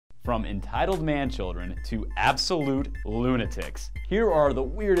From entitled manchildren to absolute lunatics. Here are the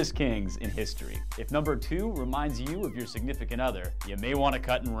weirdest kings in history. If number 2 reminds you of your significant other, you may want to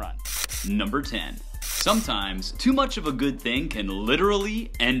cut and run. Number 10. Sometimes, too much of a good thing can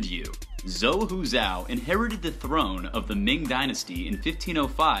literally end you. Zho Houzao inherited the throne of the Ming Dynasty in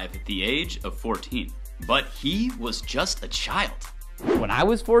 1505 at the age of 14. But he was just a child. When I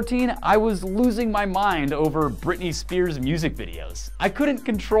was 14, I was losing my mind over Britney Spears music videos. I couldn't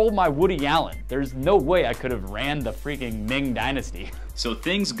control my Woody Allen. There's no way I could have ran the freaking Ming Dynasty. So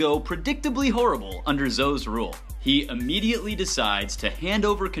things go predictably horrible under Zhou's rule. He immediately decides to hand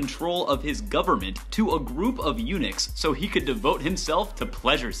over control of his government to a group of eunuchs so he could devote himself to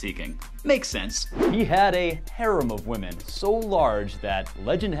pleasure seeking. Makes sense. He had a harem of women so large that,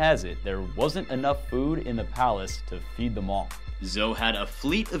 legend has it, there wasn't enough food in the palace to feed them all. Zhou had a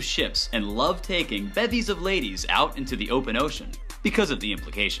fleet of ships and loved taking bevies of ladies out into the open ocean, because of the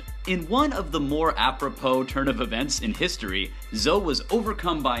implication. In one of the more apropos turn of events in history, Zhou was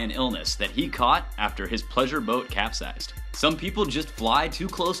overcome by an illness that he caught after his pleasure boat capsized. Some people just fly too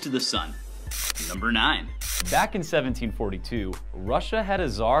close to the sun. Number 9. Back in 1742, Russia had a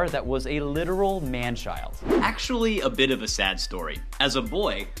czar that was a literal man-child. Actually, a bit of a sad story. As a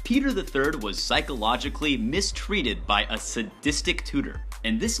boy, Peter III was psychologically mistreated by a sadistic tutor,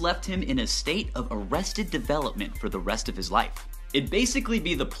 and this left him in a state of arrested development for the rest of his life. It'd basically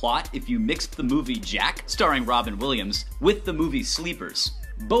be the plot if you mixed the movie Jack, starring Robin Williams, with the movie Sleepers.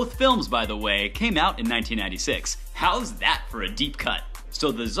 Both films, by the way, came out in 1996. How's that for a deep cut?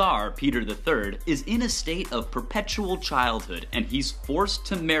 So the Tsar, Peter III, is in a state of perpetual childhood, and he's forced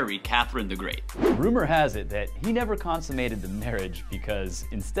to marry Catherine the Great. Rumor has it that he never consummated the marriage because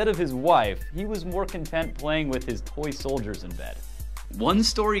instead of his wife, he was more content playing with his toy soldiers in bed. One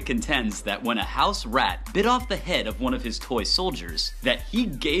story contends that when a house rat bit off the head of one of his toy soldiers, that he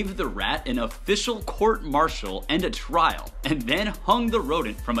gave the rat an official court-martial and a trial, and then hung the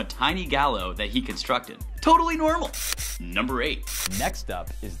rodent from a tiny gallows that he constructed. Totally normal. Number 8. Next up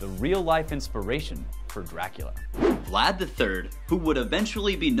is the real-life inspiration for Dracula. Vlad III, who would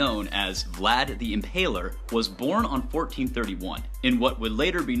eventually be known as Vlad the Impaler, was born on 1431 in what would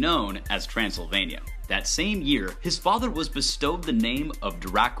later be known as Transylvania. That same year, his father was bestowed the name of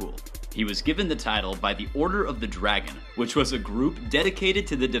Dracul. He was given the title by the Order of the Dragon, which was a group dedicated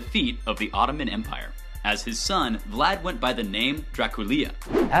to the defeat of the Ottoman Empire. As his son, Vlad went by the name Draculia.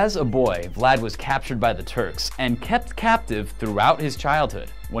 As a boy, Vlad was captured by the Turks and kept captive throughout his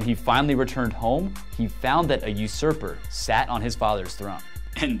childhood. When he finally returned home, he found that a usurper sat on his father's throne.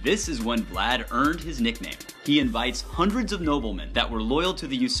 And this is when Vlad earned his nickname. He invites hundreds of noblemen that were loyal to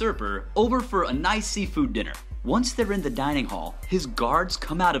the usurper over for a nice seafood dinner. Once they're in the dining hall, his guards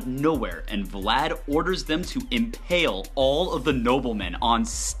come out of nowhere and Vlad orders them to impale all of the noblemen on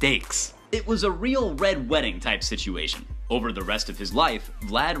stakes. It was a real red wedding type situation. Over the rest of his life,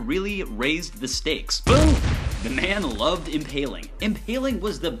 Vlad really raised the stakes. Boom! The man loved impaling. Impaling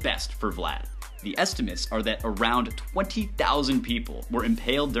was the best for Vlad. The estimates are that around 20,000 people were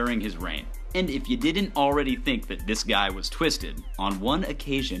impaled during his reign. And if you didn't already think that this guy was twisted, on one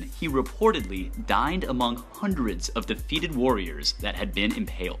occasion he reportedly dined among hundreds of defeated warriors that had been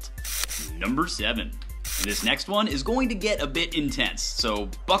impaled. Number 7. This next one is going to get a bit intense, so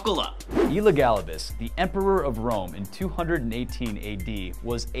buckle up. Elagabalus, the Emperor of Rome in 218 AD,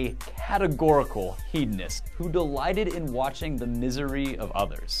 was a categorical hedonist who delighted in watching the misery of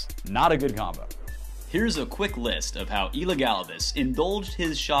others. Not a good combo. Here's a quick list of how Elagabalus indulged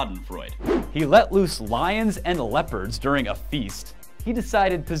his schadenfreude. He let loose lions and leopards during a feast. He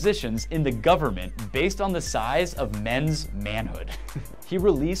decided positions in the government based on the size of men's manhood. He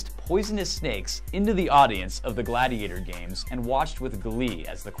released poisonous snakes into the audience of the gladiator games and watched with glee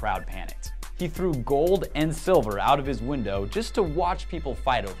as the crowd panicked. He threw gold and silver out of his window just to watch people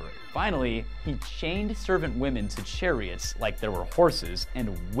fight over it. Finally, he chained servant women to chariots like there were horses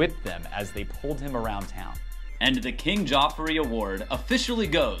and whipped them as they pulled him around town. And the King Joffrey Award officially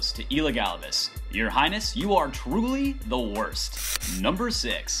goes to Elagabalus. Your Highness, you are truly the worst. Number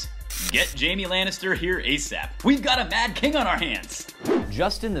 6. Get Jaime Lannister here ASAP. We've got a mad king on our hands.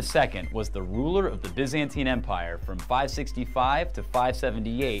 Justin II was the ruler of the Byzantine Empire from 565 to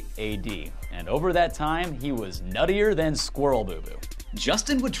 578 AD, and over that time he was nuttier than Squirrel Boo Boo.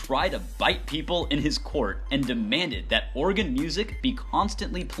 Justin would try to bite people in his court and demanded that organ music be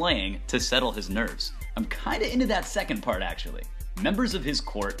constantly playing to settle his nerves. I'm kinda into that second part actually. Members of his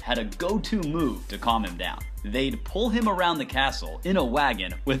court had a go-to move to calm him down. They'd pull him around the castle in a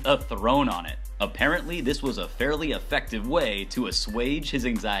wagon with a throne on it. Apparently, this was a fairly effective way to assuage his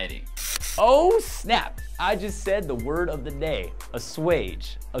anxiety. Oh snap! I just said the word of the day,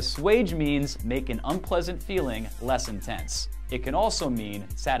 assuage. Assuage means make an unpleasant feeling less intense. It can also mean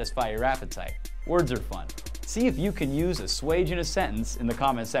satisfy your appetite. Words are fun. See if you can use assuage in a sentence in the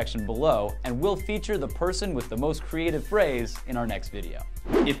comment section below, and we'll feature the person with the most creative phrase in our next video.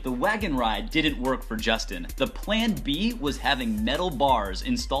 If the wagon ride didn't work for Justin, the plan B was having metal bars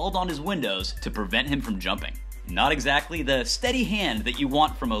installed on his windows to prevent him from jumping. Not exactly the steady hand that you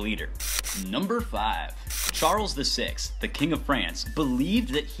want from a leader. Number 5. Charles VI, the King of France, believed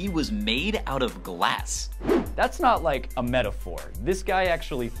that he was made out of glass. That's not like a metaphor. This guy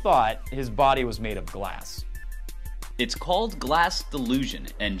actually thought his body was made of glass. It's called glass delusion,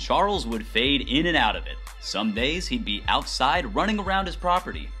 and Charles would fade in and out of it. Some days he'd be outside running around his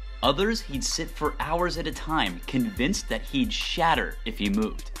property. Others he'd sit for hours at a time, convinced that he'd shatter if he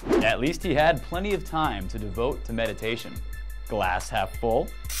moved. At least he had plenty of time to devote to meditation. Glass half full.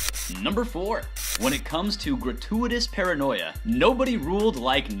 Number 4. When it comes to gratuitous paranoia, nobody ruled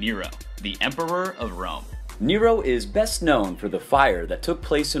like Nero, the Emperor of Rome. Nero is best known for the fire that took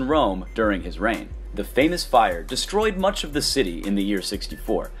place in Rome during his reign. The famous fire destroyed much of the city in the year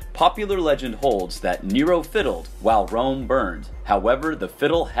 64. Popular legend holds that Nero fiddled while Rome burned. However, the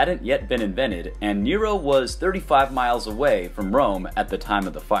fiddle hadn't yet been invented, and Nero was 35 miles away from Rome at the time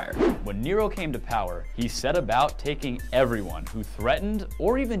of the fire. When Nero came to power, he set about taking everyone who threatened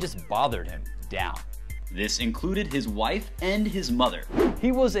or even just bothered him down. This included his wife and his mother.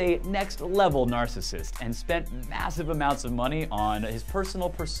 He was a next-level narcissist and spent massive amounts of money on his personal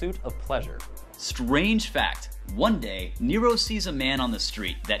pursuit of pleasure. Strange fact, one day, Nero sees a man on the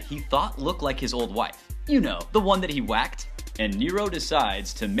street that he thought looked like his old wife. You know, the one that he whacked. And Nero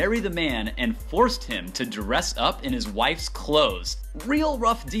decides to marry the man and forced him to dress up in his wife's clothes. Real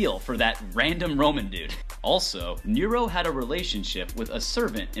rough deal for that random Roman dude. Also, Nero had a relationship with a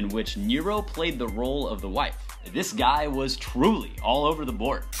servant in which Nero played the role of the wife. This guy was truly all over the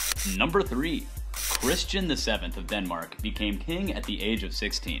board. Number 3. Christian VII of Denmark became king at the age of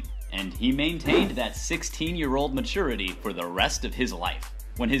 16. And he maintained that 16-year-old maturity for the rest of his life.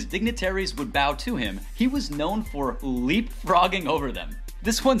 When his dignitaries would bow to him, he was known for leapfrogging over them.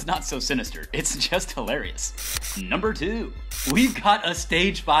 This one's not so sinister, it's just hilarious. Number 2. We've got a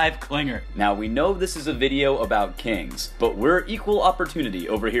stage 5 clinger. Now we know this is a video about kings, but we're equal opportunity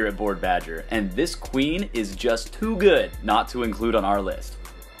over here at Bored Badger, and this queen is just too good not to include on our list.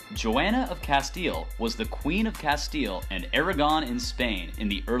 Joanna of Castile was the Queen of Castile and Aragon in Spain in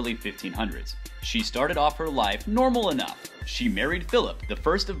the early 1500s. She started off her life normal enough. She married Philip, the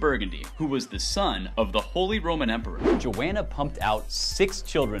First of Burgundy, who was the son of the Holy Roman Emperor. Joanna pumped out 6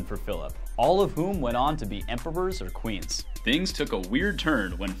 children for Philip, all of whom went on to be emperors or queens. Things took a weird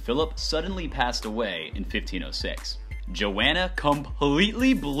turn when Philip suddenly passed away in 1506. Joanna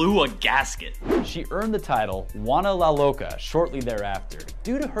completely blew a gasket. She earned the title Juana la Loca shortly thereafter,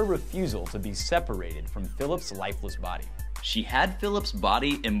 due to her refusal to be separated from Philip's lifeless body. She had Philip's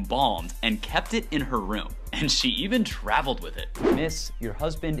body embalmed and kept it in her room, and she even traveled with it. Miss, your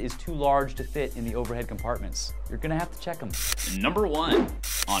husband is too large to fit in the overhead compartments. You're gonna have to check him. Number 1.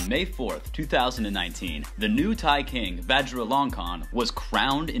 On May 4th, 2019, the new Thai king, Vajiralongkorn, was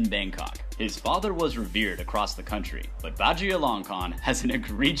crowned in Bangkok. His father was revered across the country, but Vajiralongkorn has an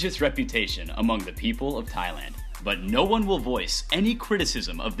egregious reputation among the people of Thailand. But no one will voice any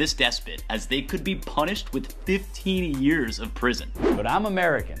criticism of this despot, as they could be punished with 15 years of prison. But I'm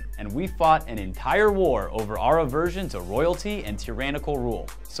American, and we fought an entire war over our aversion to royalty and tyrannical rule.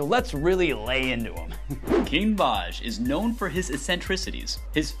 So let's really lay into him. King Vaj is known for his eccentricities.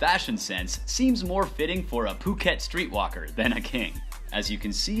 His fashion sense seems more fitting for a Phuket streetwalker than a king. As you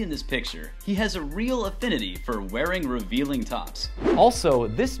can see in this picture, he has a real affinity for wearing revealing tops. Also,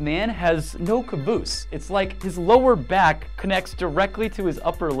 this man has no caboose. It's like his lower back connects directly to his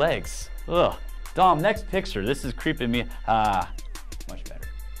upper legs. Ugh. Dom, next picture. This is creeping me. Much better.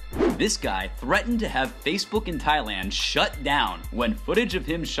 This guy threatened to have Facebook in Thailand shut down when footage of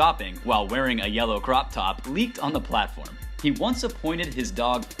him shopping while wearing a yellow crop top leaked on the platform. He once appointed his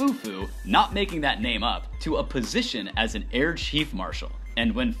dog Fufu, not making that name up, to a position as an Air Chief Marshal.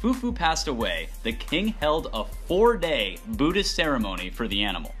 And when Fufu passed away, the king held a 4-day Buddhist ceremony for the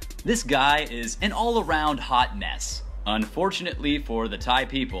animal. This guy is an all-around hot mess. Unfortunately for the Thai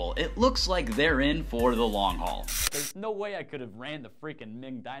people, it looks like they're in for the long haul. There's no way I could have ran the freaking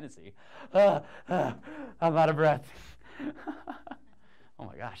Ming Dynasty. I'm out of breath. Oh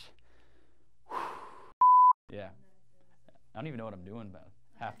my gosh. Yeah. I don't even know what I'm doing about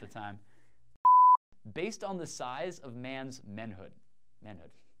half the time. Based on the size of men's manhood.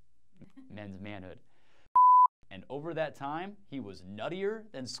 And over that time, he was nuttier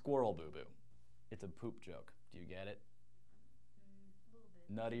than Squirrel Boo Boo. It's a poop joke. Do you get it?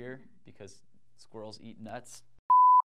 A little bit. Nuttier because squirrels eat nuts.